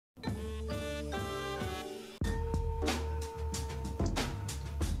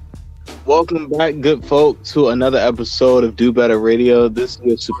Welcome back, good folk, to another episode of Do Better Radio. This is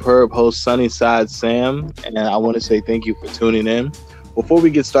your superb host, Sunnyside Sam, and I want to say thank you for tuning in. Before we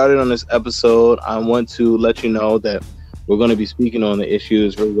get started on this episode, I want to let you know that we're going to be speaking on the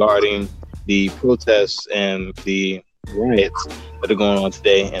issues regarding the protests and the riots that are going on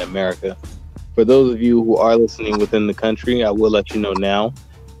today in America. For those of you who are listening within the country, I will let you know now.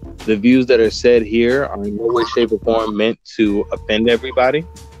 The views that are said here are in no way, shape, or form meant to offend everybody.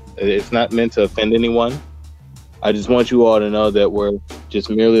 It's not meant to offend anyone. I just want you all to know that we're just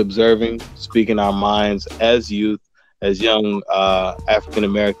merely observing, speaking our minds as youth, as young African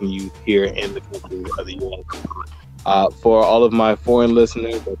American youth here in the country of the U.S. For all of my foreign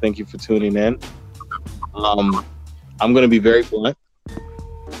listeners, thank you for tuning in. I'm going to be very blunt.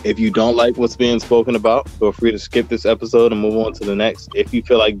 If you don't like what's being spoken about, feel free to skip this episode and move on to the next. If you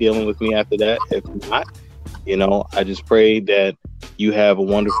feel like dealing with me after that, if not, I just pray that you have a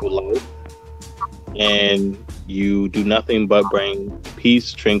wonderful life and you do nothing but bring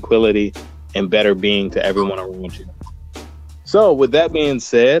peace, tranquility, and better being to everyone around you. So with that being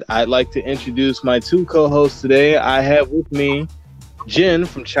said, I'd like to introduce my two co-hosts today. I have with me Jen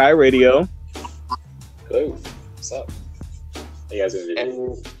from Chai Radio. Hello, what's up? How you guys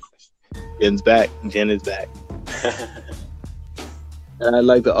doing? Jen's back. Jen is back. And I'd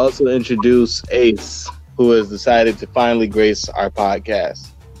like to also introduce Ace, who has decided to finally grace our podcast.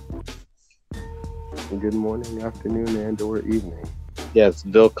 Good morning, afternoon, and or evening. Yes,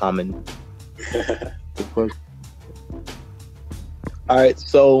 willkommen. All right,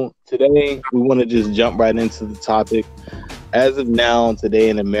 so today we want to just jump right into the topic. As of now, today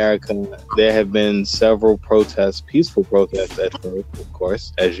in America, there have been several protests, peaceful protests at first, of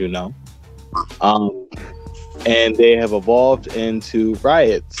course, as you know. And they have evolved into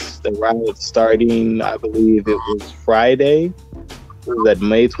riots. The riots starting, I believe it was Friday. Was that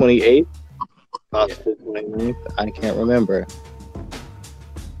May 28th? Possibly 29th? I can't remember.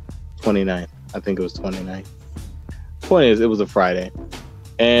 29th. I think it was 29th. Point is, it was a Friday.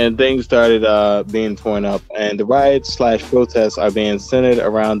 And things started being torn up. And the riots/protests are being centered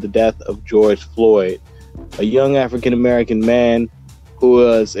around the death of George Floyd, a young African-American man who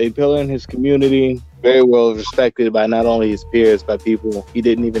was a pillar in his community, very well respected by not only his peers, but people he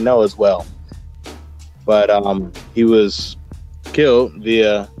didn't even know as well. But he was killed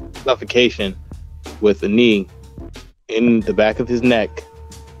via suffocation with a knee in the back of his neck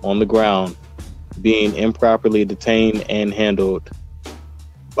on the ground, being improperly detained and handled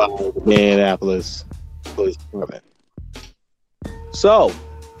by the Minneapolis Police Department. So,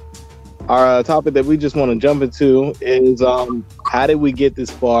 our topic that we just want to jump into is how did we get this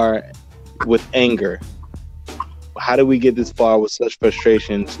far with anger? How did we get this far with such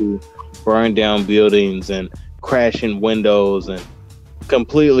frustration to burn down buildings and crash in windows and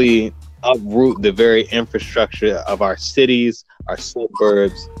completely uproot the very infrastructure of our cities, our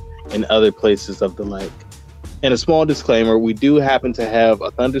suburbs, and other places of the like? And a small disclaimer, we do happen to have a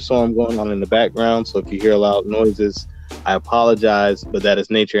thunderstorm going on in the background, so if you hear loud noises, I apologize, but that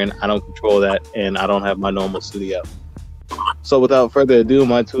is nature and I don't control that, and I don't have my normal studio. So without further ado,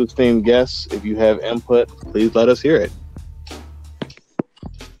 my two esteemed guests, if you have input, please let us hear it.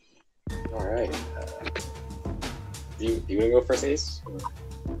 All right. Do you want to go first, Ace?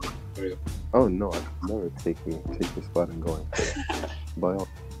 Oh no, I could never take your spot and going. By all.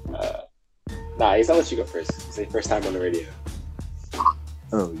 Nah, Ace, I'll let you go first. It's your first time on the radio.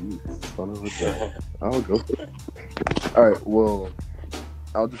 Oh, you son of a gun. I'll go. All right. Well,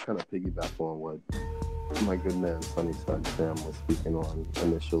 I'll just kind of piggyback on what my good man Sunnyside Sam was speaking on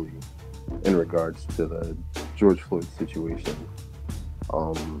initially in regards to the George Floyd situation.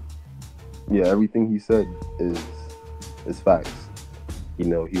 Yeah, everything he said is facts. He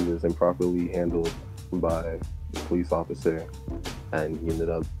was improperly handled by the police officer, and he ended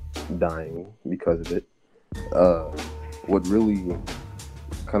up dying because of it. What really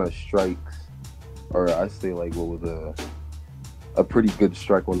kind of strikes, or I say like what was a pretty good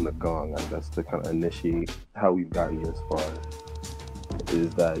strike on the gong, I guess, to kind of initiate how we've gotten this far,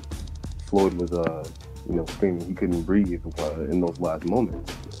 is that Floyd was screaming he couldn't breathe in those last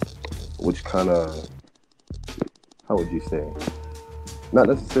moments, which kind of, how would you say, not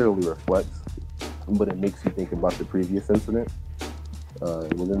necessarily reflects, but it makes you think about the previous incident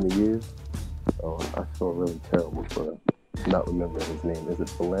within the years. I feel really terrible for not remembering his name. Is it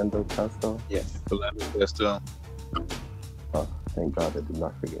Philando Castile? Yes. Philando Castile. Thank God I did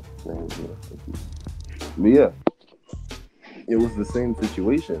not forget his name. But yeah, it was the same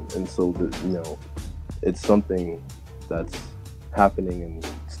situation, and so it's something that's happening and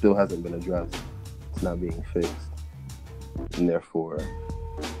still hasn't been addressed. It's not being fixed, and therefore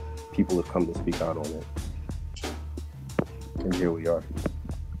people have come to speak out on it. And here we are.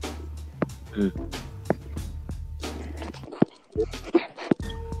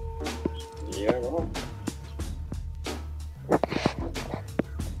 Yeah, well,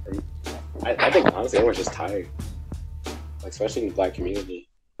 I think honestly everyone's just tired, like especially in the Black community.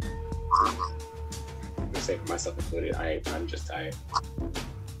 I'm say for myself included, I'm just tired.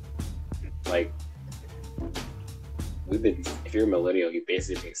 Like if you're a millennial, you've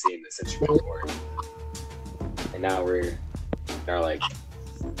basically been seeing the century before, and now we're in our like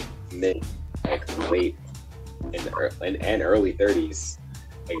mid, like late, and early 30s,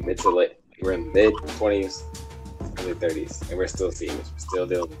 like mid to late. We're in mid 20s, early 30s, and we're still seeing this. We're still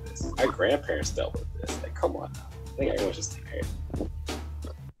dealing with this. Our grandparents dealt with this. Like, come on now. I think everyone's just tired.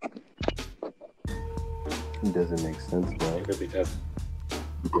 It doesn't make sense, bro. It really doesn't.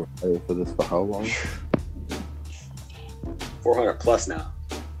 You've been tired for this for how long? 400 plus now.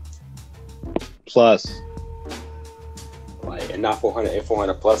 Plus. Like, and not 400, and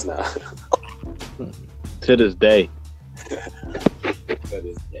 400 plus now. To this day. To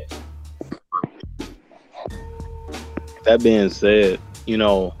this day. That being said, you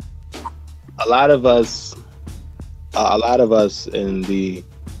know, a lot of us in the,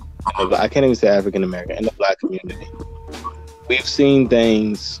 I can't even say African American, in the Black community, we've seen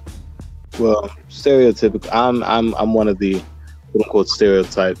things. Well, stereotypical. I'm one of the quote unquote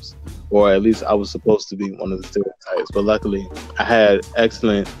stereotypes, or at least I was supposed to be one of the stereotypes. But luckily, I had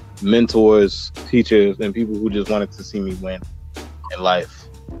excellent mentors, teachers, and people who just wanted to see me win in life.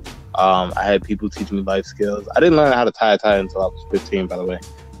 I had people teach me life skills. I didn't learn how to tie a tie until I was 15, by the way.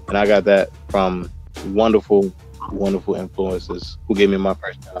 And I got that from wonderful, wonderful influences who gave me my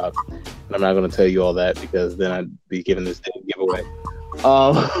first job. And I'm not going to tell you all that because then I'd be giving this giveaway.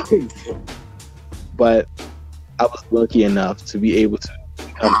 But I was lucky enough to be able to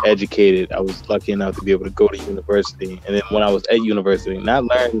become educated. I was lucky enough to be able to go to university. And then when I was at university, not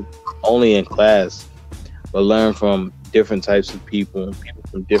learn only in class, but learn from different types of people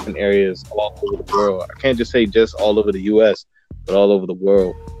from different areas all over the world. I can't just say just all over the U.S., but all over the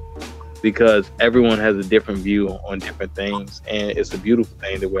world, because everyone has a different view on different things, and it's a beautiful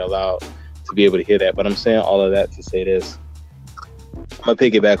thing that we're allowed to be able to hear that. But I'm saying all of that to say this. I'm gonna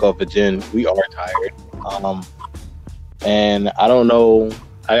pick it back off of Jen. We are tired, and I don't know.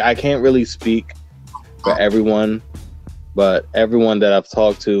 I can't really speak for everyone. But everyone that I've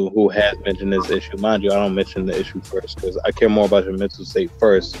talked to who has mentioned this issue, mind you, I don't mention the issue first because I care more about your mental state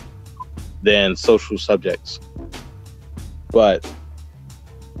first than social subjects. But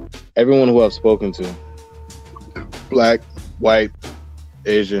everyone who I've spoken to, Black, white,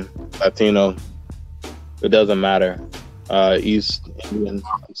 Asian, Latino, it doesn't matter. East Indian,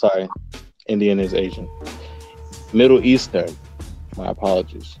 Indian is Asian. Middle Eastern, my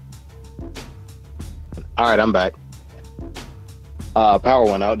apologies. All right, I'm back. Power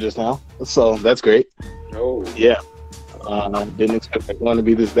went out just now, so that's great. Oh. Yeah. Didn't expect it to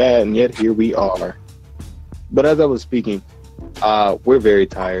be this bad, and yet here we are. But as I was speaking, we're very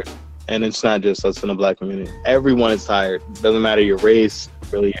tired, and it's not just us in the Black community. Everyone is tired. Doesn't matter your race,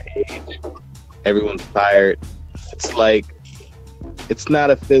 really your age. Everyone's tired. It's like, it's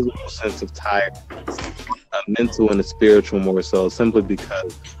not a physical sense of tired. It's a mental and a spiritual more so, simply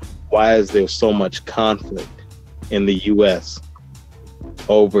because why is there so much conflict in the U.S.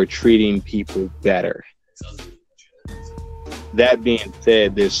 over treating people better? That being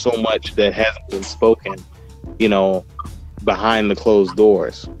said, there's so much that hasn't been spoken, behind the closed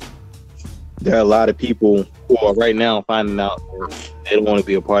doors. There are a lot of people who are right now finding out that they don't want to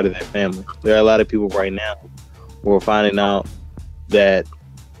be a part of their family. There are a lot of people right now who are finding out that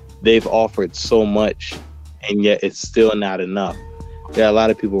they've offered so much and yet it's still not enough. There are a lot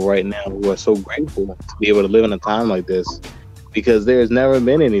of people right now who are so grateful to be able to live in a time like this, because there's never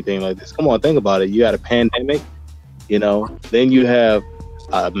been anything like this. Come on, think about it. You got a pandemic, then you have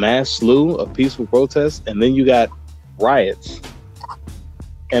a mass slew of peaceful protests, and then you got riots.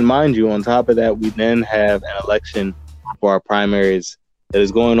 And mind you, on top of that, we then have an election for our primaries that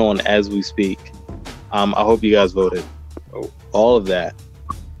is going on as we speak. I hope you guys voted. All of that.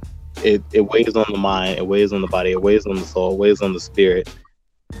 It weighs on the mind, it weighs on the body, it weighs on the soul, it weighs on the spirit.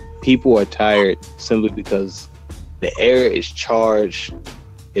 People are tired simply because the air is charged,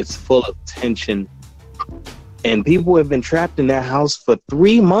 it's full of tension, and people have been trapped in their house for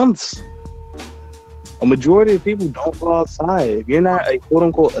 3 months. A majority of people don't go outside. If you're not a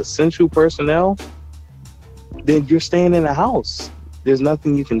quote-unquote essential personnel, then you're staying in the house. There's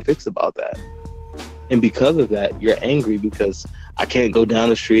nothing you can fix about that. And because of that, you're angry because I can't go down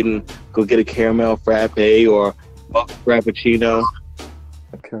the street and go get a caramel frappe or a frappuccino.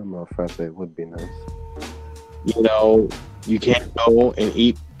 caramel frappe would be nice. You know, you can't go and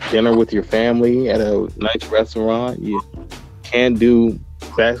eat dinner with your family at a nice restaurant. You can't do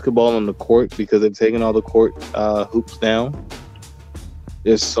basketball on the court because they've taken all the court hoops down.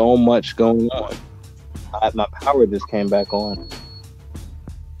 There's so much going on. My power just came back on.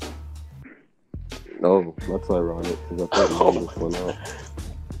 Oh, that's ironic because I thought mine just went out.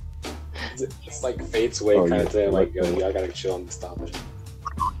 It's like Fate's way, kind of saying, like, yo, I gotta chill on this topic.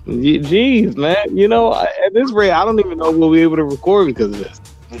 Jeez, man. You know, at this rate, I don't even know if we'll be able to record because of this.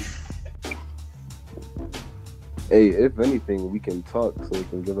 Hey, if anything, we can talk so it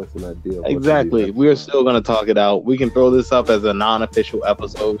can give us an idea. Of Exactly. We're still going to talk it out. We can throw this up as a non-official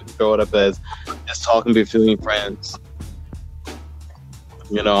episode. We can throw it up as just talking between friends.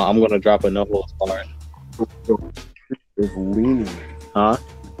 You know, I'm going to drop a no-holds part. It's leaning. Huh?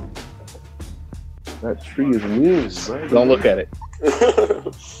 That tree is leaning, bro. Don't look at it.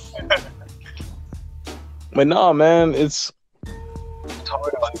 But no, man, it's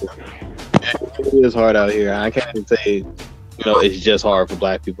hard out here. It is hard out here. I can't even say, you know, it's just hard for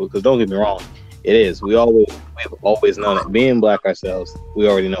black people, because don't get me wrong, it is. We've always known it. Being black ourselves, we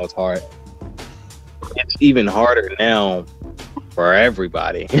already know it's hard. It's even harder now for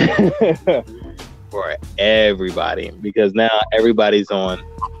everybody. For everybody, because now everybody's on,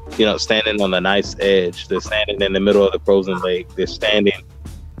 you know, standing on the nice edge. They're standing in the middle of the frozen lake. They're standing,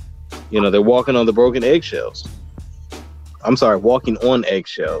 you know, they're walking on the broken eggshells. I'm sorry, walking on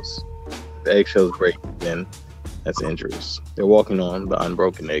eggshells. The eggshells break, then that's injuries. They're walking on the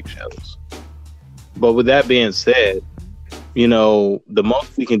unbroken eggshells. But with that being said, you know, the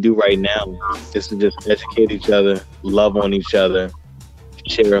most we can do right now is to just educate each other, love on each other,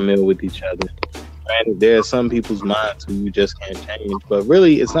 share a meal with each other. Granted, there are some people's minds who you just can't change, but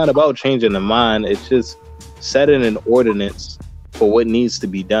really it's not about changing the mind. It's just setting an ordinance for what needs to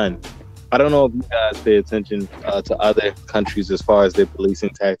be done. I don't know if you guys pay attention to other countries as far as their policing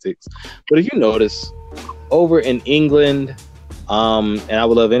tactics, but if you notice, over in England, and I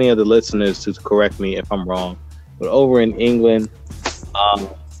would love any of the listeners to correct me if I'm wrong, but over in England,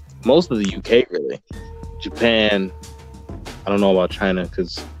 most of the UK really, Japan, I don't know about China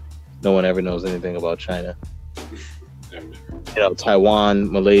because no one ever knows anything about China. You know,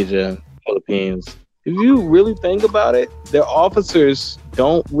 Taiwan, Malaysia, Philippines. If you really think about it, their officers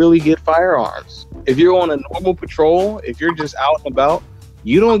don't really get firearms. If you're on a normal patrol, if you're just out and about,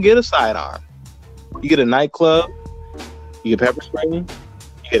 you don't get a sidearm. You get a nightclub, you get pepper spray, you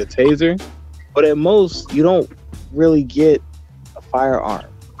get a taser, but at most, you don't really get a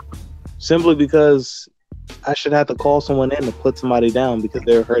firearm. Simply because I should have to call someone in to put somebody down because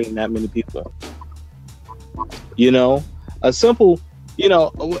they're hurting that many people. You know, a simple, you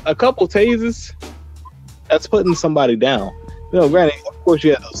know, a couple tasers, that's putting somebody down. You know, granted, of course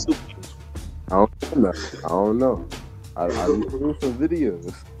you have those super. I don't know. I need to do some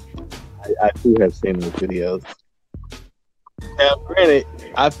videos. I do have seen those videos. Now, granted,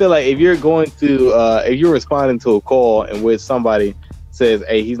 I feel like if you're going to, if you're responding to a call in which somebody says,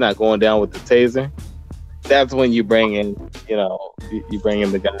 "Hey, he's not going down with the taser," that's when you bring in, you know, you bring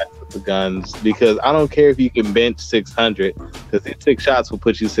in the guys with the guns, because I don't care if you can bench 600, because these 6 shots will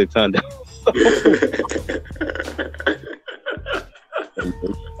put you 600.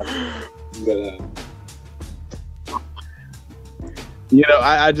 You know,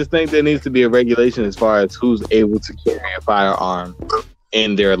 I just think there needs to be a regulation as far as who's able to carry a firearm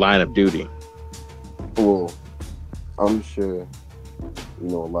in their line of duty. Well, I'm sure, you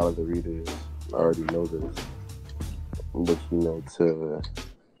know, a lot of the readers already know this, but, you know,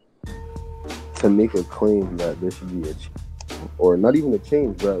 to make a claim that there should be a change, or not even a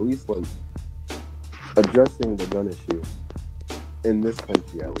change, but at least like addressing the gun issue in this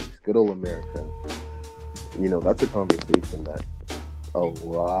country, at least, good old America, you know, that's a conversation that a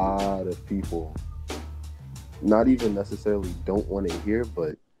lot of people not even necessarily don't want to hear,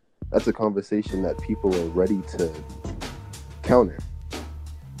 but that's a conversation that people are ready to counter.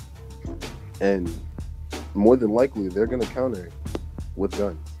 And more than likely, they're going to counter with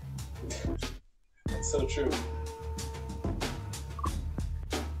guns. That's so true.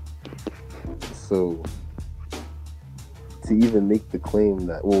 So, to even make the claim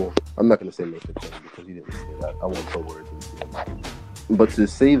that, well, I'm not going to say make the claim because you didn't say that. I won't put words into your mouth. But to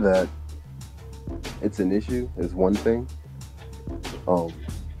say that it's an issue is one thing. To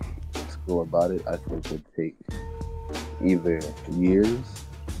go about it, I think would take either years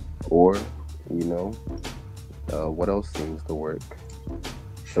or, you know, what else seems to work?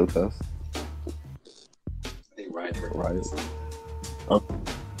 Protest. I think riot. Riot.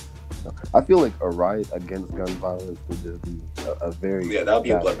 I feel like a riot against gun violence would just be a very Yeah, that would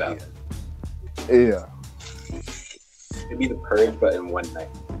be a bad bloodbath. idea. It'd be the purge, but in one night.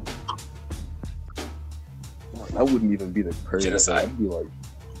 That wouldn't even be the purge. Genocide. That'd be like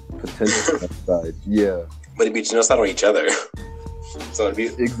potential genocide. Yeah, But it'd be genocide on each other. So it'd be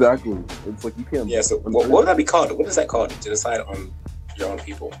exactly. It's like you can't. yeah. So what would that be called? What is that called? Genocide on your own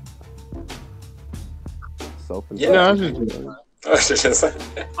people. Self-insult. No, I'm just Oh, it's just genocide.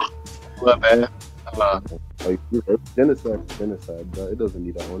 bloodbath. Like genocide, genocide, but it doesn't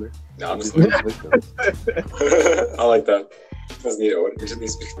need an owner. No, I'm It just just like, needs victims. I like that. Doesn't need order. It just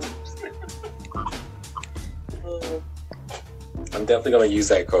needs I'm definitely gonna use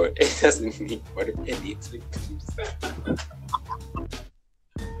that quote. It doesn't need order. It needs victims.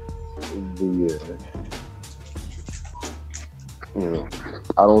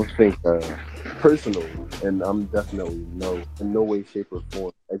 I don't think personally, and I'm definitely in no way, shape, or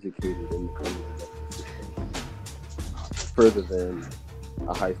form educated in the criminal justice system further than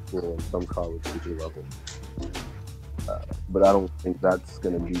a high school and some college degree level. But I don't think that's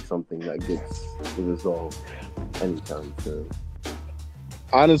going to be something that gets resolved anytime soon.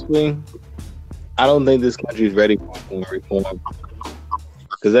 Honestly, I don't think this country is ready for reform.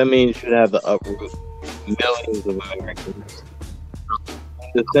 Because that means you'd have to uproot millions of Americans.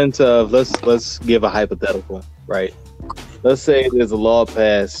 In the sense of, let's give a hypothetical, right? Let's say there's a law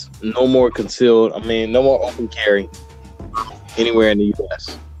passed, no more open carry anywhere in the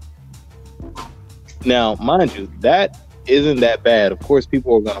U.S. Now, mind you, that isn't that bad. Of course,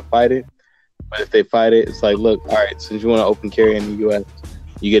 people are going to fight it. But if they fight it, it's like, look, all right, since you want to open carry in the U.S.,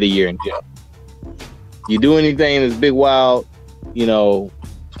 you get a year in jail. You do anything that's big, wild,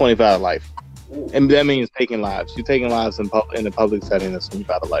 25 to life. And that means taking lives. You're taking lives in the public setting, that's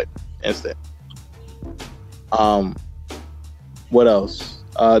 25 to life instant. What else?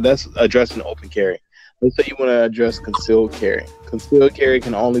 That's addressing open carry. Let's say you want to address concealed carry. Concealed carry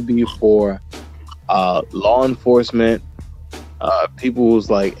can only be for law enforcement, people who's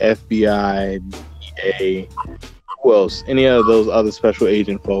like FBI, DEA, who else? Any of those other special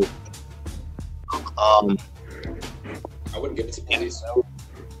agent folk. I wouldn't give it to police.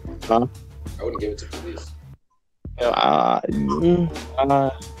 Huh? I wouldn't give it to police. I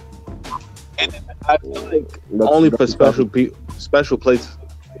feel like only for special places.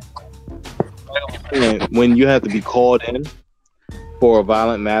 When you have to be called in for a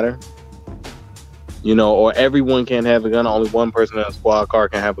violent matter, or everyone can't have a gun, only one person in a squad car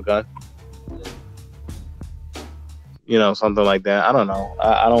can have a gun. Something like that. I don't know.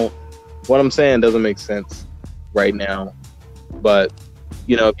 I don't. What I'm saying doesn't make sense right now. But if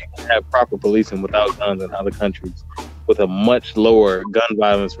you can have proper policing without guns in other countries with a much lower gun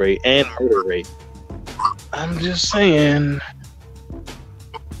violence rate and murder rate, I'm just saying.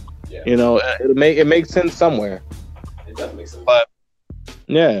 Yeah. It makes sense somewhere. It does make sense. But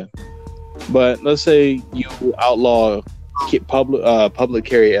yeah. But let's say you outlaw public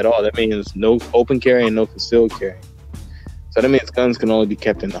carry at all. That means no open carry and no concealed carry. So that means guns can only be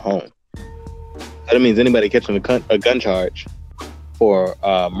kept in the home. So that means anybody catching a gun charge for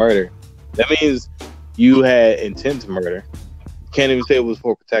murder, that means you had intent to murder. You can't even say it was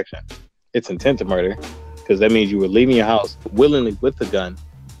for protection. It's intent to murder because that means you were leaving your house willingly with a gun.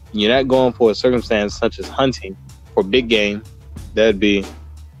 You're not going for a circumstance such as hunting for big game. That'd be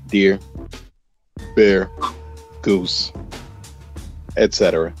deer, bear, goose,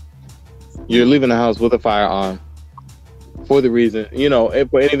 etc. You're leaving the house with a firearm for the reason,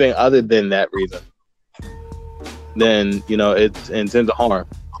 for anything other than that reason. Then, it's intent to harm.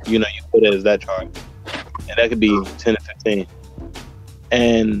 You put it as that charge. And that could be 10 to 15.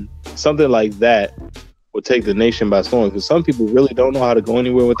 And something like that would take the nation by storm because some people really don't know how to go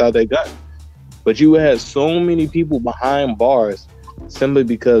anywhere without their gun. But you would have so many people behind bars simply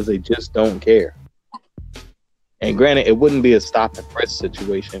because they just don't care. And granted, it wouldn't be a stop and frisk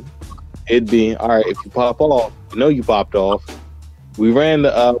situation. It'd be, all right, if you pop off, you popped off. We ran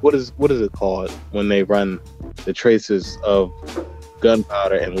the, what is it called when they run the traces of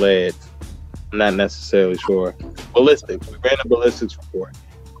gunpowder and lead? I'm not necessarily sure. Ballistics. We ran a ballistics report.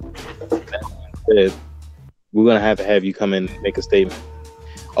 That said, we're going to have you come in and make a statement.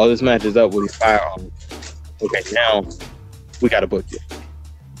 Oh, this matches up with his firearm. Okay, now we got to book you.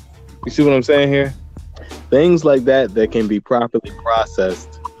 You see what I'm saying here? Things like that can be properly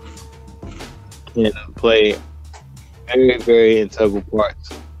processed can play very, very integral parts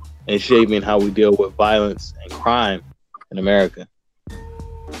in shaping how we deal with violence and crime in America.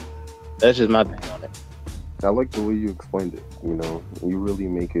 That's just my thing on it. I like the way you explained it. You really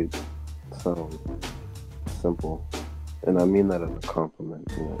make it sound simple. And I mean that as a compliment.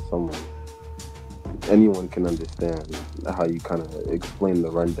 You know, anyone can understand how you kind of explain the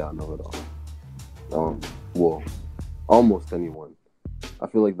rundown of it all. Well, almost anyone. I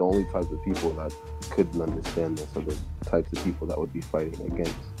feel like the only types of people that couldn't understand this are the types of people that would be fighting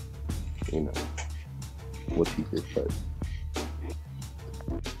against, you know, what he just said.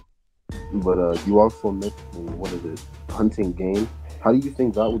 But you also mentioned, what is it, hunting game? How do you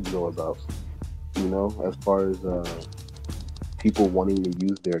think that would go about? You know, as far as people wanting to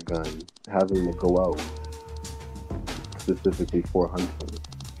use their gun, having to go out specifically for hunting.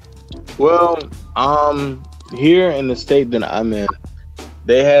 Well, here in the state that I'm in,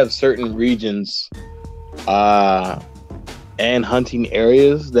 they have certain regions and hunting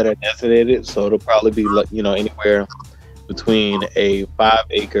areas that are designated. So it'll probably be, anywhere between a 5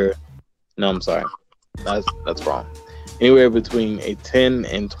 acre. No, I'm sorry, that's wrong. Anywhere between a 10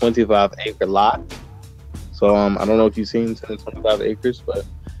 and 25 acre lot. So I don't know if you've seen 10 and 25 acres, but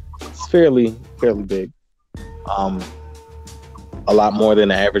it's fairly big. A lot more than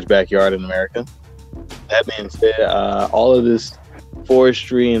the average backyard in America. That being said, all of this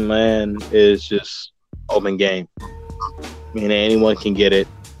forestry and land is just open game. Meaning anyone can get it,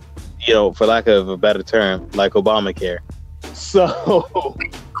 for lack of a better term, like Obamacare. So,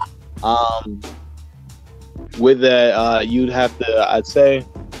 with that, you'd have to, I'd say,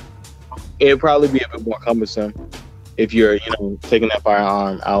 it'd probably be a bit more cumbersome if you're, taking that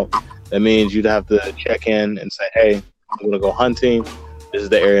firearm out. That means you'd have to check in and say, hey, I'm going to go hunting. This is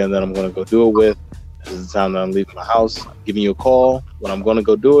the area that I'm going to go do it with. This is the time that I'm leaving my house. I'm giving you a call when I'm going to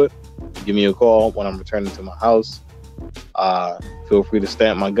go do it. Give me a call when I'm returning to my house. Feel free to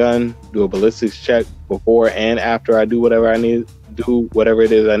stamp my gun, do a ballistics check before and after I do whatever I need to do, whatever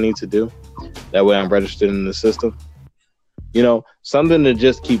it is I need to do. That way I'm registered in the system. Something to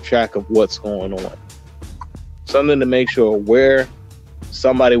just keep track of what's going on. Something to make sure where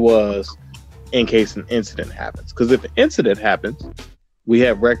somebody was in case an incident happens. Because if an incident happens, we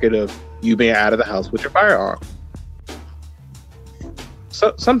have record of you being out of the house with your firearm.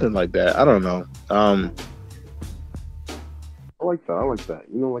 So, something like that. I don't know. I like that.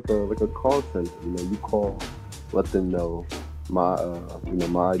 Like a call center. You call, let them know my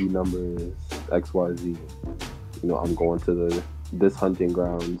ID number is XYZ. I'm going to this hunting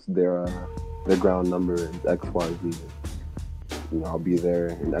grounds. Their ground number is XYZ. I'll be there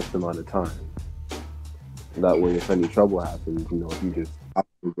in X amount of time. That way, if any trouble happens, if you just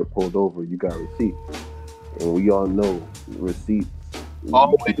get pulled over, you got receipts. And we all know receipts.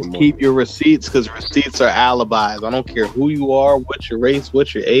 Always keep your receipts, because receipts are alibis. I don't care who you are, what's your race,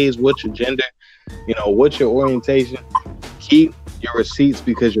 what's your age, what's your gender, what's your orientation. Keep your receipts,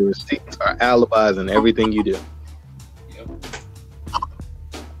 because your receipts are alibis in everything you do.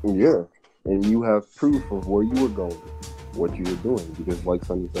 Yeah, and you have proof of where you were going, what you were doing, because like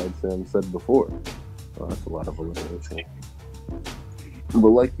Sunnyside Sam said before, that's a lot of alliteration. But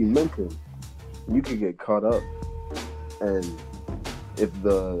like you mentioned, you could get caught up, and if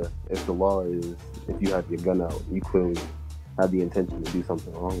the law is, if you have your gun out, you clearly had the intention to do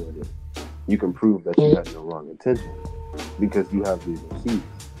something wrong with it. You can prove that you had no wrong intention because you have the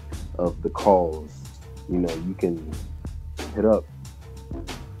receipts of the calls. You can hit up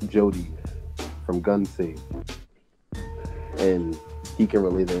Jody from Gun Safe, and he can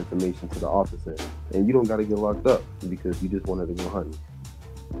relay the information to the officer, and you don't got to get locked up because you just wanted to go hunting.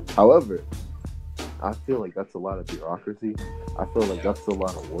 However, I feel like that's a lot of bureaucracy. I feel like that's a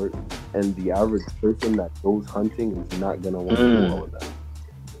lot of work, and the average person that goes hunting is not gonna want to do all of that.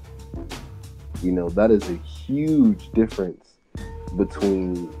 That is a huge difference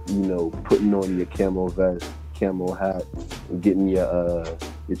between putting on your camo vest, camo hat, getting your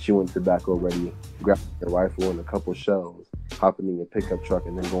chewing tobacco ready, grabbing your rifle and a couple shells, hopping in your pickup truck,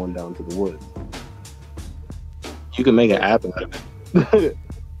 and then going down to the woods. You can make it happen.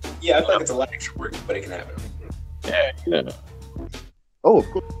 Yeah, I feel like it's a lot of extra work, but it can happen. Yeah. Oh, of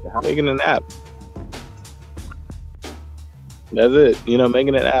course. Making an app. That's it.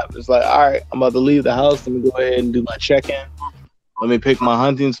 Making an app. It's like, all right, I'm about to leave the house. Let me go ahead and do my check-in. Let me pick my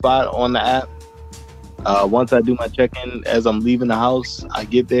hunting spot on the app. Once I do my check-in, as I'm leaving the house, I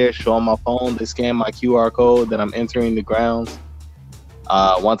get there, show them my phone. They scan my QR code that I'm entering the grounds.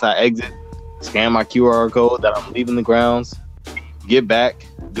 Once I exit, scan my QR code that I'm leaving the grounds. Get back,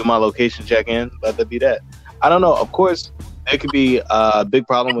 do my location check-in. Let that be that. I don't know. Of course, there could be a big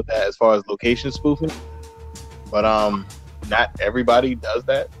problem with that as far as location spoofing, but not everybody does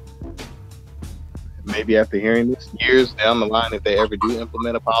that. Maybe after hearing this, years down the line, if they ever do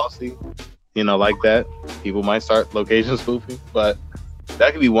implement a policy, like that, people might start location spoofing. But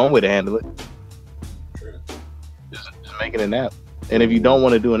that could be one way to handle it. Just making a nap. And if you don't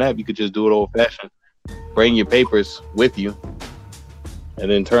want to do a nap, you could just do it old fashioned. Bring your papers with you,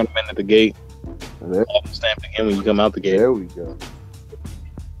 and then turn them in at the gate. Stamp again when you come out the gate. There we go.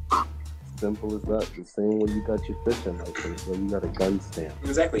 Simple as that. The same way you got your fishing license, when you got a gun stamp.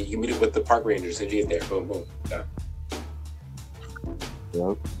 Exactly. You can meet it with the park rangers and you get there. Boom, boom. Done.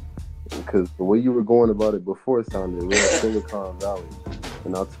 Yeah. Because the way you were going about it before sounded real Silicon Valley.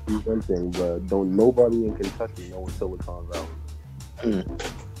 And I'll tell you one thing, but don't nobody in Kentucky know what Silicon Valley is.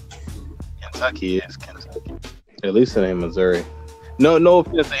 Kentucky is Kentucky. At least it ain't Missouri. No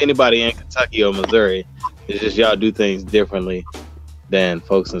offense to anybody in Kentucky or Missouri. It's just y'all do things differently than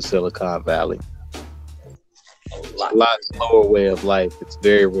folks in Silicon Valley. A lot slower way of life. It's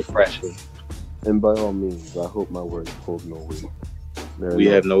very refreshing. And by all means, I hope my words hold no weight. We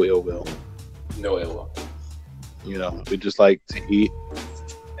have no ill will. No ill will. We just like to eat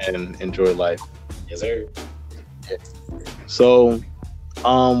and enjoy life. Yes, sir. Yeah. So,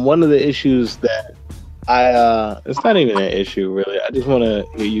 one of the issues that it's not even an issue really. I just want to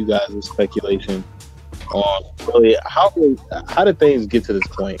hear you guys' speculation on really how did things get to this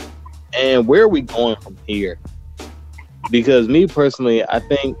point, and where are we going from here? Because me personally, I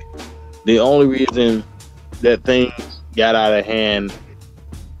think the only reason that things got out of hand,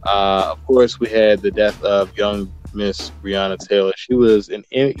 of course, we had the death of young Miss Breonna Taylor. She was an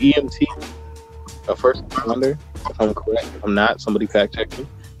EMT, a first responder, if I'm correct. If I'm not, somebody fact check me.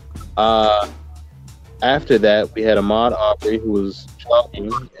 After that, we had Ahmaud Arbery, who was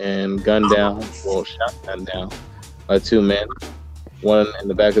jogging and shotgunned down by two men, one in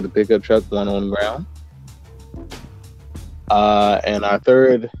the back of the pickup truck, one on the ground. And our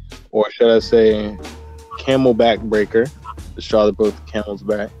third, or should I say, camelback breaker, the straw that broke the camel's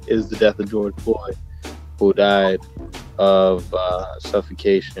back, is the death of George Floyd, who died of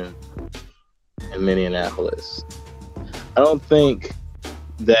suffocation in Minneapolis. I don't think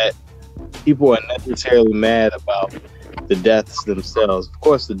that people are necessarily mad about the deaths themselves. Of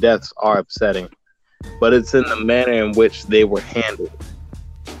course, the deaths are upsetting, but it's in the manner in which they were handled.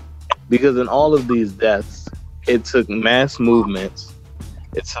 Because in all of these deaths, it took mass movements.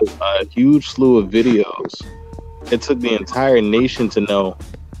 It took a huge slew of videos. It took the entire nation to know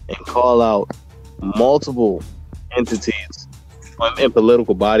and call out multiple entities and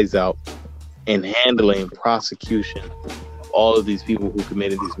political bodies out in handling prosecution of all of these people who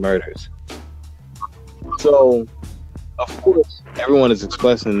committed these murders. So, of course, everyone is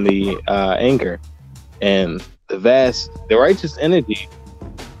expressing the anger and the righteous energy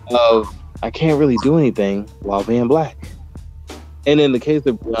of, I can't really do anything while being black. And in the case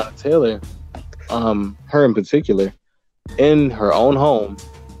of Breonna Taylor, her in particular, in her own home,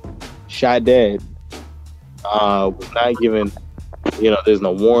 shot dead, was not given, there's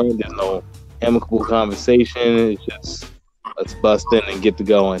no warrant, there's no amicable conversation. It's just, let's bust in and get to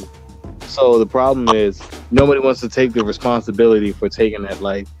going. So the problem is, nobody wants to take the responsibility for taking that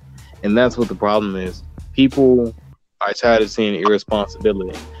life. And that's what the problem is. People are tired of seeing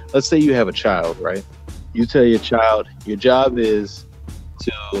irresponsibility. Let's say you have a child, right? You tell your child, your job is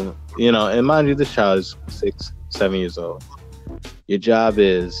to, and mind you, this child is 6, 7 years old. Your job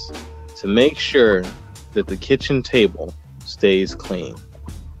is to make sure that the kitchen table stays clean.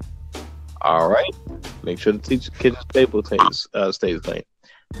 All right? Make sure the kitchen table stays clean.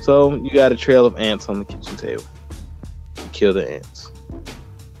 So you got a trail of ants on the kitchen table. You kill the ants.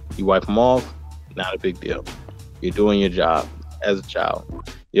 You wipe them off, not a big deal. You're doing your job as a child.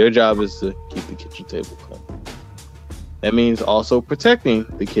 Your job is to keep the kitchen table clean. That means also protecting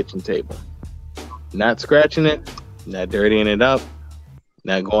the kitchen table. Not scratching it, not dirtying it up,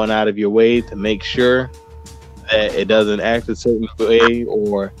 not going out of your way to make sure that it doesn't act a certain way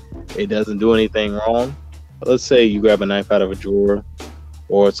or it doesn't do anything wrong. Let's say you grab a knife out of a drawer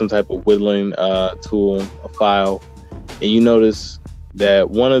or some type of whittling tool, a file, and you notice that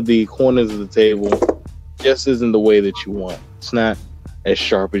one of the corners of the table just isn't the way that you want. It's not as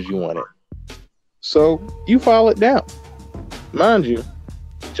sharp as you want it. So you file it down. Mind you,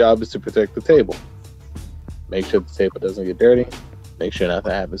 your job is to protect the table. Make sure the table doesn't get dirty. Make sure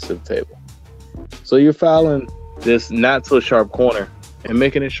nothing happens to the table. So you're filing this not so sharp corner and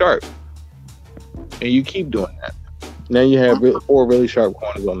making it sharp. And you keep doing that. Now you have 4 really sharp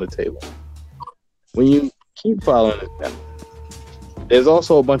corners on the table. When you keep filing it down, there's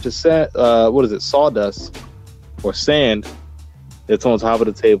also a bunch of sawdust or sand that's on top of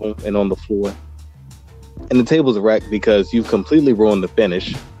the table and on the floor. And the table's wrecked because you've completely ruined the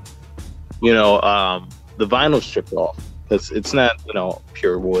finish. The vinyl stripped off because it's not,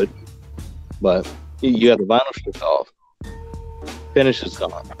 pure wood, but you got the vinyl stripped off. Finish is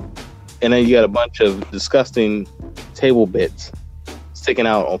gone. And then you got a bunch of disgusting table bits sticking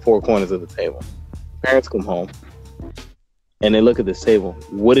out on four corners of the table. Parents come home and they look at this table.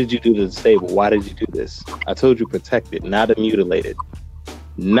 What did you do to this table? Why did you do this? I told you protect it, not to mutilate it.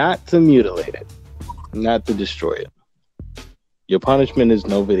 Not to mutilate it. Not to destroy it. Your punishment is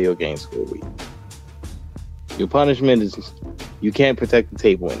no video games for a week. Your punishment is you can't protect the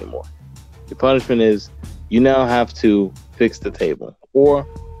table anymore. Your punishment is you now have to fix the table or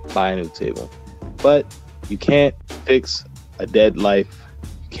buy a new table. But you can't fix a dead life.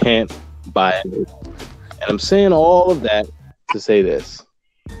 You can't buy a new. And I'm saying all of that to say this.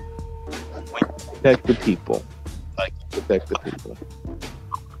 When you protect the people, like you protect the people,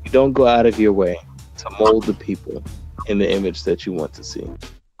 you don't go out of your way to mold the people in the image that you want to see.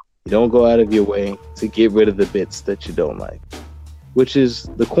 You don't go out of your way to get rid of the bits that you don't like, which is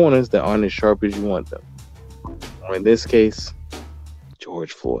the corners that aren't as sharp as you want them. Or in this case,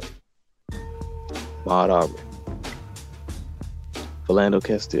 George Floyd, Ahmaud Arbery, Philando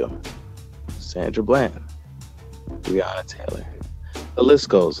Castile, Sandra Bland, Breonna Taylor. The list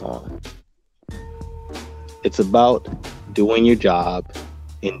goes on. It's about doing your job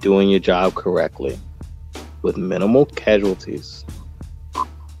and doing your job correctly with minimal casualties,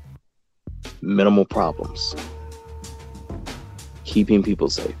 minimal problems, keeping people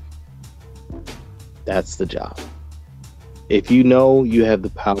safe. That's the job. If you know you have the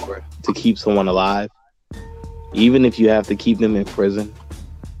power to keep someone alive, even if you have to keep them in prison,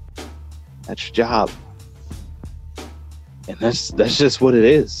 that's your job. And that's just what it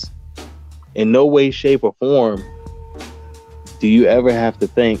is. In no way, shape, or form do you ever have to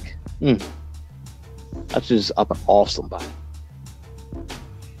think, I should just up and off somebody.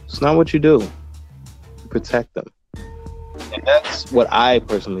 It's not what you do. You protect them. And that's what I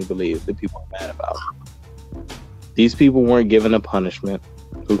personally believe that people are mad about. These people weren't given a punishment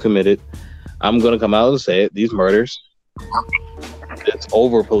who committed, I'm going to come out and say it, these murders. It's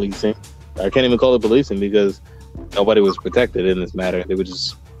over policing. I can't even call it policing because nobody was protected in this matter. They were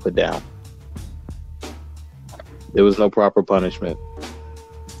just put down. There was no proper punishment.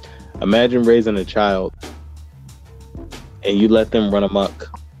 Imagine raising a child and you let them run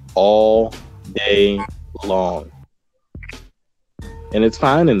amok all day long. And it's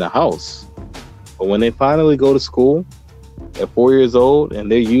fine in the house. But when they finally go to school at 4 years old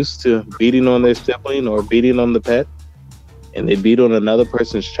and they're used to beating on their sibling or beating on the pet, and they beat on another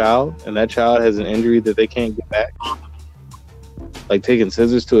person's child, and that child has an injury that they can't get back, like taking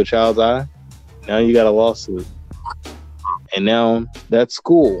scissors to a child's eye, now you got a lawsuit. And now that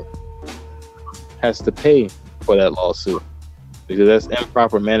school has to pay for that lawsuit because that's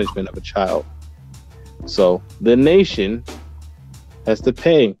improper management of a child. So the nation has to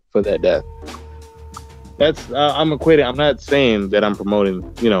pay for that death. That's I'm equating. I'm not saying that I'm promoting,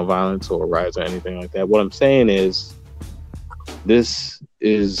 violence or riots or anything like that. What I'm saying is this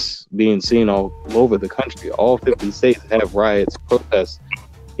is being seen all over the country. All 50 states have riots, protests,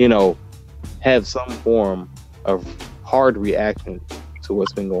 have some form of hard reaction to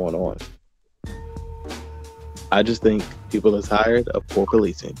what's been going on. I just think people are tired of poor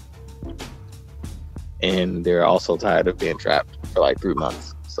policing. And they're also tired of being trapped for like 3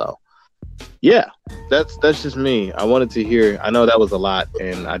 months. So yeah, that's just me. I wanted to hear, I know that was a lot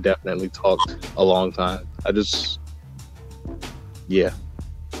and I definitely talked a long time. Yeah.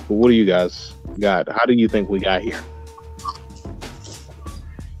 But what do you guys got? How do you think we got here?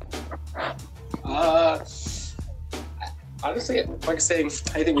 Honestly, if I could say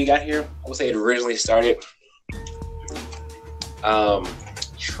anything we got here, I would say it originally started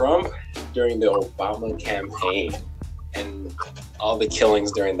Trump during the Obama campaign and all the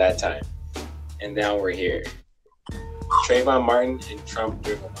killings during that time. And now we're here. Trayvon Martin and Trump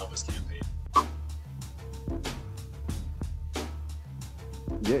during Obama's campaign.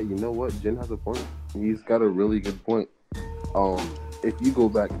 Yeah, you know what? Jen has a point. He's got a really good point. If you go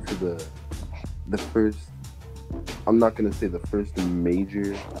back to the first, I'm not going to say the first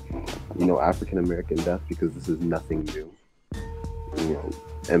major, African American death because this is nothing new.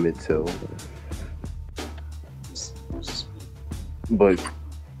 Emmett Till. But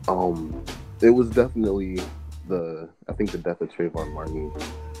it was definitely the death of Trayvon Martin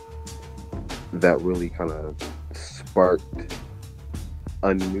that really kind of sparked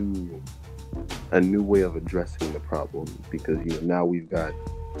a new way of addressing the problem because now we've got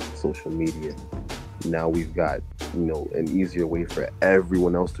social media. Now we've got an easier way for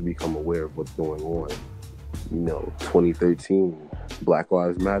everyone else to become aware of what's going on. 2013, Black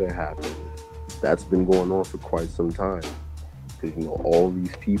Lives Matter happened. That's been going on for quite some time because all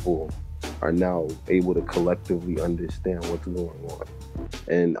these people are now able to collectively understand what's going on.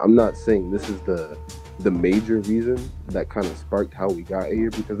 And I'm not saying this is the the major reason that kind of sparked how we got here,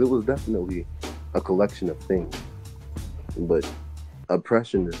 because it was definitely a collection of things, but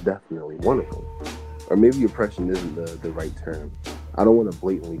oppression is definitely one of them. Or maybe oppression isn't the right term. I don't want to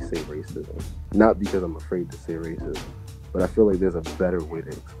blatantly say racism, not because I'm afraid to say racism, but I feel like there's a better way to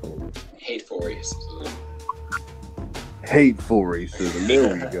explain it. Hateful racism. Hateful racism.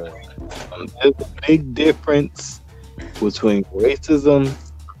 There we go. There's a big difference between racism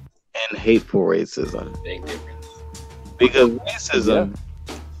and hateful racism. Big difference. Because racism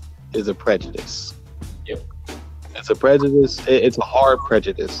is a prejudice. Yep. It's a prejudice. It's a hard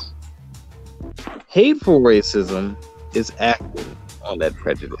prejudice. Hateful racism is acting on that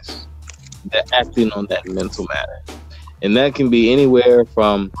prejudice. They're acting on that mental matter. And that can be anywhere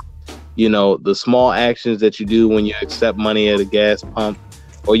from, the small actions that you do when you accept money at a gas pump,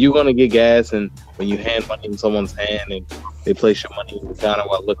 or you're going to get gas and when you hand money in someone's hand and they place your money in the counter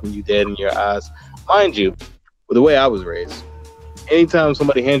while looking you dead in your eyes. Mind you, the way I was raised, anytime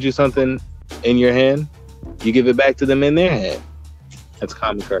somebody hands you something in your hand, you give it back to them in their hand. That's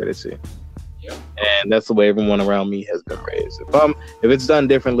common courtesy. Yep. And that's the way everyone around me has been raised. If it's done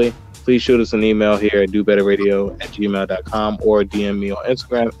differently, please shoot us an email here at dobetterradio@gmail.com or DM me on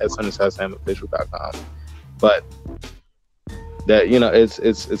Instagram at SunnySideSamOfficial.com. But that,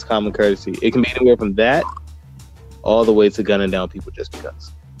 it's common courtesy. It can be anywhere from that all the way to gunning down people just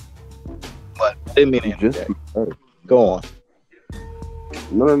because. But I didn't mean to interject. Go on.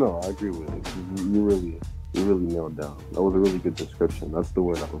 No, I agree with it. You really nailed down. That was a really good description. That's the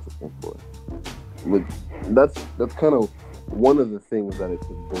word I was looking for. But that's kind of one of the things that it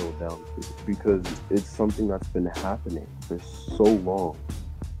could boil down to, because it's something that's been happening for so long.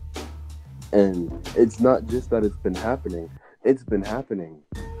 And it's not just that it's been happening,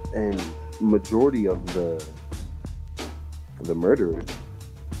 and majority of the murderers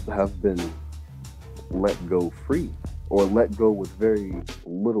have been let go free, or let go with very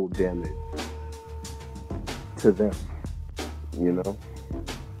little damage to them,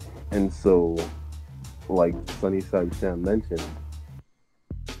 And so, like Sunnyside Sam mentioned,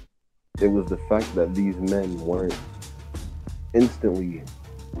 it was the fact that these men weren't instantly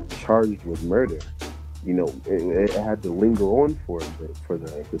charged with murder. It had to linger on for a bit for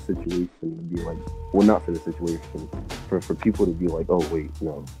the situation to be like, well, not for the situation, for people to be like, oh wait,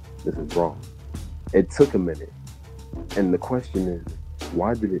 no, this is wrong. It took a minute. And the question is,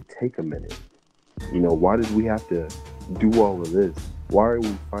 why did it take a minute? Why did we have to do all of this? Why are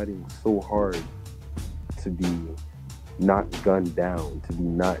we fighting so hard to be not gunned down, to be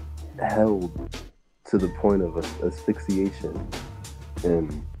not held to the point of asphyxiation?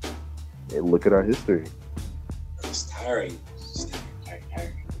 And look at our history. It's tiring.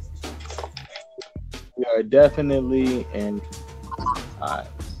 Tiring. We are definitely in time.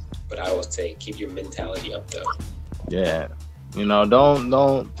 But I will say, keep your mentality up, though. Yeah.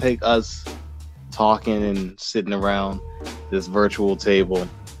 Don't take us talking and sitting around this virtual table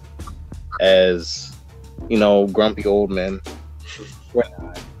as, grumpy old men. We're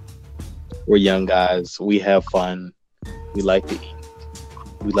not. We're young guys. We have fun. We like to eat.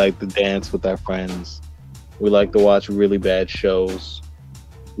 We like to dance with our friends. We like to watch really bad shows.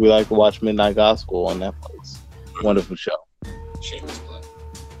 We like to watch Midnight Gospel on Netflix. Wonderful show. Shameless plug.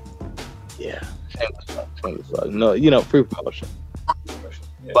 Yeah. Shameless plug. No, free promotion.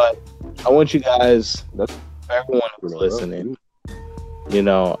 Yeah. But I want you guys, everyone who's listening,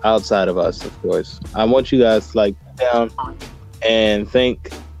 outside of us, of course, I want you guys to sit down and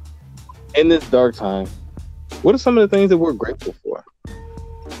think, in this dark time, what are some of the things that we're grateful for?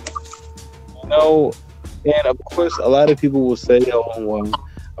 And of course, a lot of people will say, oh, well,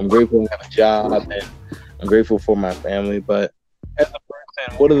 I'm grateful to have a job and I'm grateful for my family. But as a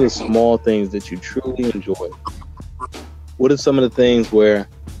person, what are the small things that you truly enjoy? What are some of the things where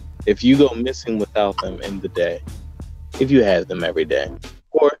if you go missing without them in the day, if you have them every day,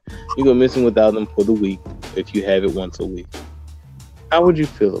 or you go missing without them for the week, if you have it once a week, how would you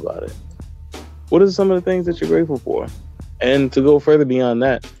feel about it? What are some of the things that you're grateful for? And to go further beyond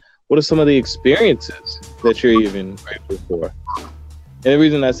that, what are some of the experiences that you're even grateful for? And the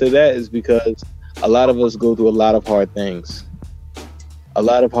reason I say that is because a lot of us go through a lot of hard things. A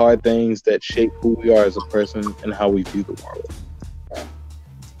lot of hard things that shape who we are as a person and how we view the world.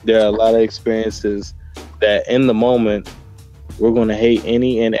 There are a lot of experiences that in the moment, we're going to hate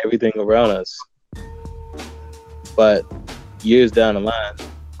any and everything around us. But years down the line,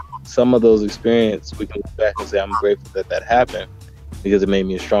 some of those experiences, we can look back and say, I'm grateful that happened because it made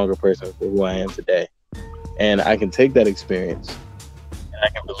me a stronger person for who I am today. And I can take that experience and I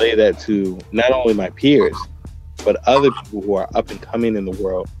can relay that to not only my peers, but other people who are up and coming in the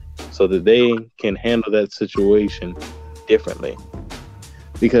world, so so that they can handle that situation differently.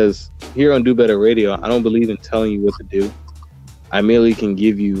 Because here on Do Better Radio, I don't believe in telling you what to do. I merely can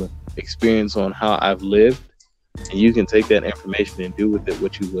give you experience on how I've lived, and you can take that information and do with it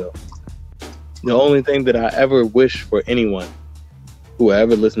what you will. The only thing that I ever wish for anyone who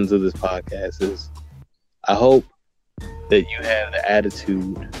ever listens to this podcast is I hope that you have the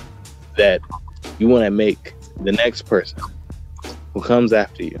attitude that you want to make the next person who comes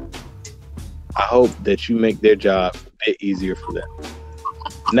after you. I hope that you make their job a bit easier for them.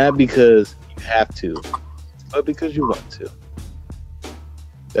 Not because you have to, but because you want to.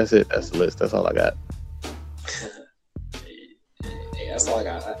 That's it. That's the list. That's all I got. Hey, that's all I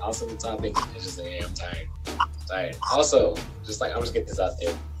got. Also, the topic is just like, I'm tired. Tired. Also, just like, I'm just getting this out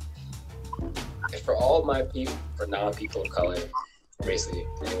there. And for all my people, for non-people of color, basically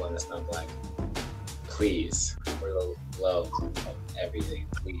anyone that's not black, please, for the love of everything,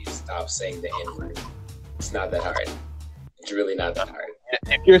 please stop saying the N-word. It's not that hard. It's really not that hard.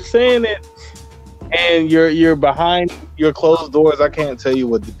 If you're saying it and you're behind your closed doors, I can't tell you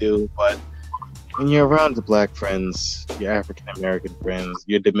what to do. But when you're around the black friends, your African American friends,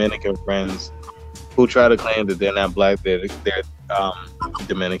 your Dominican friends, who try to claim that they're not black, they're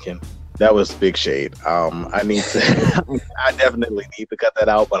Dominican. That was big shade. I need to. I definitely need to cut that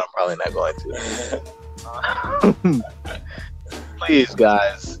out, but I'm probably not going to. Please,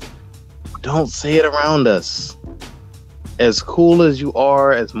 guys, don't say it around us. As cool as you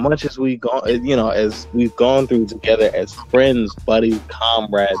are, as much as we've gone through together as friends, buddies,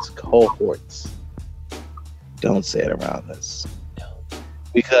 comrades, cohorts, don't say it around us.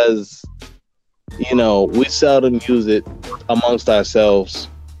 Because, we seldom use it amongst ourselves.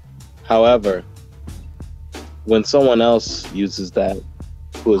 However, when someone else uses that,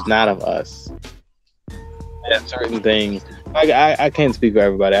 who is not of us, there's certain things. I can't speak for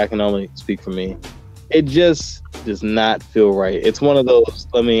everybody. I can only speak for me. It just does not feel right. It's one of those.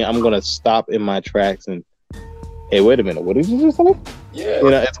 I'm gonna stop in my tracks and, hey, wait a minute. What did you just say? Yeah.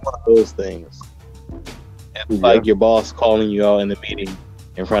 It's one of those things. It's like your boss calling you out in the meeting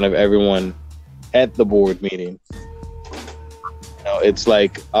in front of everyone at the board meeting. It's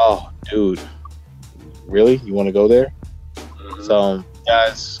like, oh, dude, really? You want to go there? Mm-hmm. So,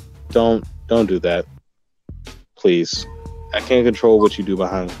 guys, don't do that, please. I can't control what you do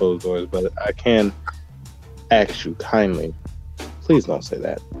behind closed doors, but I can ask you kindly, please don't say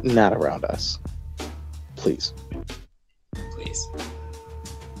that. Not around us. Please. Please.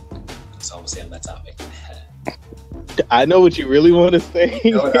 That's all I'm saying on that topic. I know what you really want to say.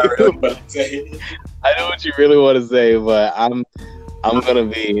 No, not really what I'm saying. I know what you really want to say, but I'm gonna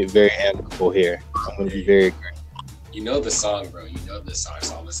be very amicable here. I'm gonna be very great. You know the song, bro. You know the song.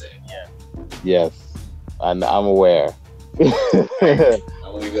 That's all I'm gonna say. Yeah. Yes. I'm aware. I'm gonna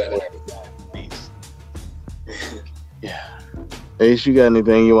leave that there. Yeah. Ace, you got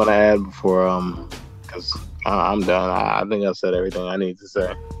anything you want to add before because I'm done. I think I said everything I need to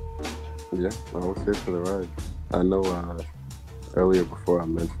say. Yeah, I was here for the ride. I know earlier before I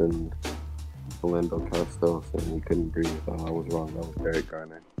mentioned Philando Castile saying he couldn't breathe. I was wrong. That was Eric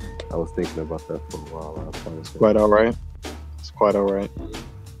Garner. I was thinking about that for a while. It's quite all right. It's quite all right.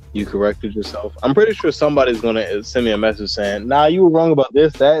 You corrected yourself. I'm pretty sure somebody's going to send me a message saying, nah, you were wrong about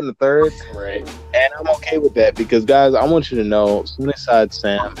this, that, and the third. Right. And I'm okay with that because, guys, I want you to know Sunnyside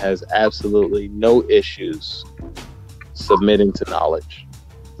Sam has absolutely no issues submitting to knowledge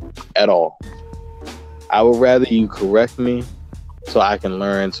at all. I would rather you correct me so I can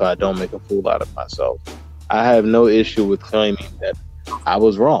learn so I don't make a fool out of myself. I have no issue with claiming that I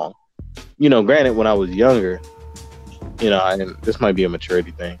was wrong. Granted, when I was younger, and this might be a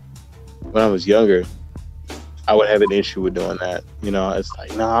maturity thing. When I was younger, I would have an issue with doing that. It's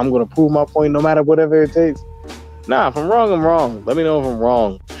like, nah, I'm going to prove my point no matter whatever it takes. Nah, if I'm wrong, I'm wrong. Let me know if I'm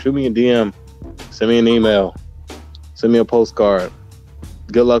wrong. Shoot me a DM. Send me an email. Send me a postcard.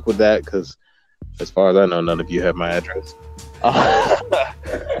 Good luck with that, because as far as I know, none of you have my address.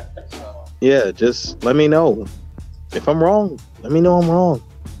 Yeah, just let me know. If I'm wrong, let me know I'm wrong.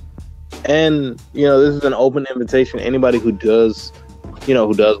 And, this is an open invitation. Anybody who does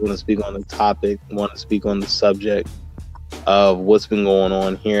want to speak on the topic, want to speak on the subject of what's been going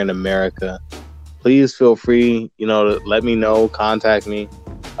on here in America, please feel free, to let me know, contact me.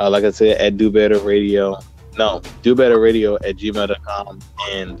 Like I said, at dobetterradio@gmail.com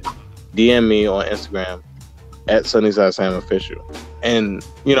and DM me on Instagram at Sunnyside Sam Official. And,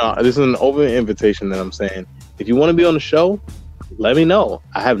 this is an open invitation that I'm saying. If you want to be on the show, let me know.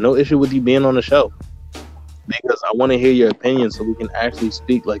 I have no issue with you being on the show because I want to hear your opinion so we can actually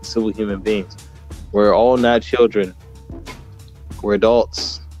speak like civil human beings. We're all not children. We're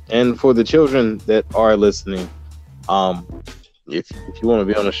adults And for the children that are listening, if you want to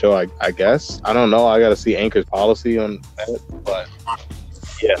be on the show, I guess. I don't know. I got to see Anchor's policy on that. But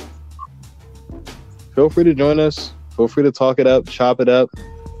yeah. Feel free to join us. Feel free to talk it up, chop it up.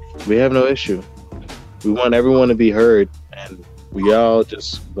 We have no issue. We want everyone to be heard, and we all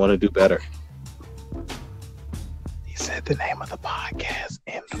just want to do better. He said the name of the podcast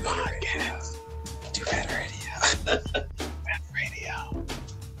in the podcast. Do Bad Radio. Bad Radio.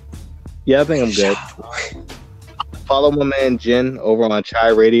 Yeah, I think I'm good. Follow my man Jen over on Chai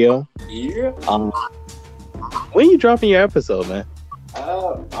Radio. Yeah. When you dropping your episode, man?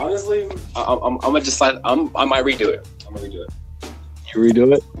 Honestly, I'm gonna just I might redo it. I'm gonna redo it. You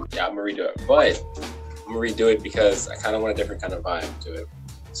redo it? Yeah, I'm gonna redo it. But I'm gonna redo it because I kind of want a different kind of vibe to it.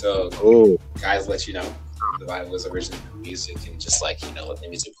 So, guys, let you know the vibe was originally music and just like let the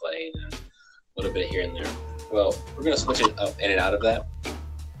music play and a little bit here and there. Well, we're gonna switch it up in and out of that.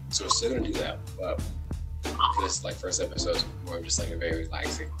 So we're still gonna do that, but this first episode is more of just a very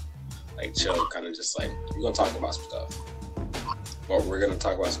relaxing, chill kind of just we're gonna talk about some stuff. But we're going to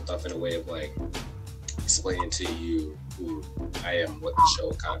talk about some stuff in a way of explaining to you who I am, what the show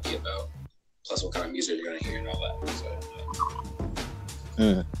will kind of be about, plus what kind of music you're going to hear and all that.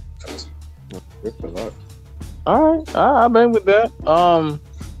 So, Good for that. All right, I've been with that.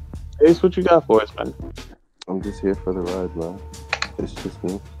 Ace, what you got for us, man? I'm just here for the ride, man. It's just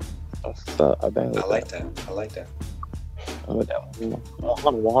me. I like that. I like that. I'm with that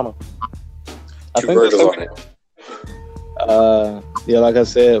one. Two birds on it. Yeah, like I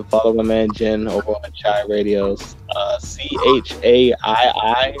said, follow my man Jen over on Chai Radio's CHAII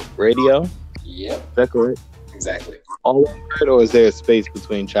Radio. Yep. Is that correct? Exactly. All one word, or is there a space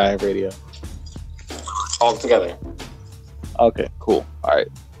between Chai Radio? All together. Okay, cool. All right,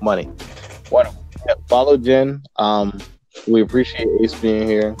 money. Wonderful. Yeah, follow Jen. We appreciate Ace being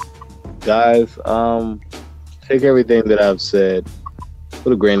here, guys. Take everything that I've said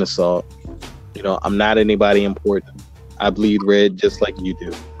with a grain of salt. I'm not anybody important. I bleed red just like you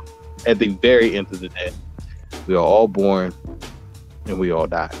do. At the very end of the day, we are all born and we all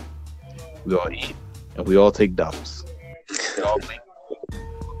die. We all eat and we all take dumps. We all bleed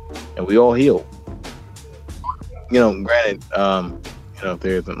and we all heal. Granted, if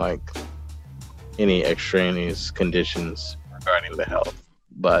there isn't any extraneous conditions regarding the health,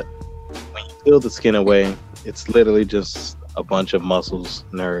 but when you peel the skin away, it's literally just a bunch of muscles,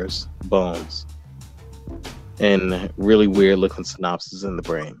 nerves, bones, and really weird looking synapses in the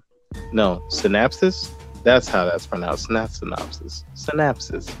brain. No, synapses? That's how that's pronounced. Not synopsis.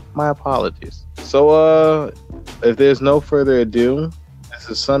 Synapses. My apologies. So, if there's no further ado, this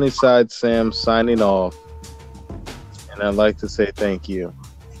is Sunnyside Sam signing off. And I'd like to say thank you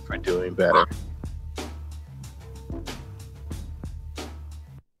for doing better.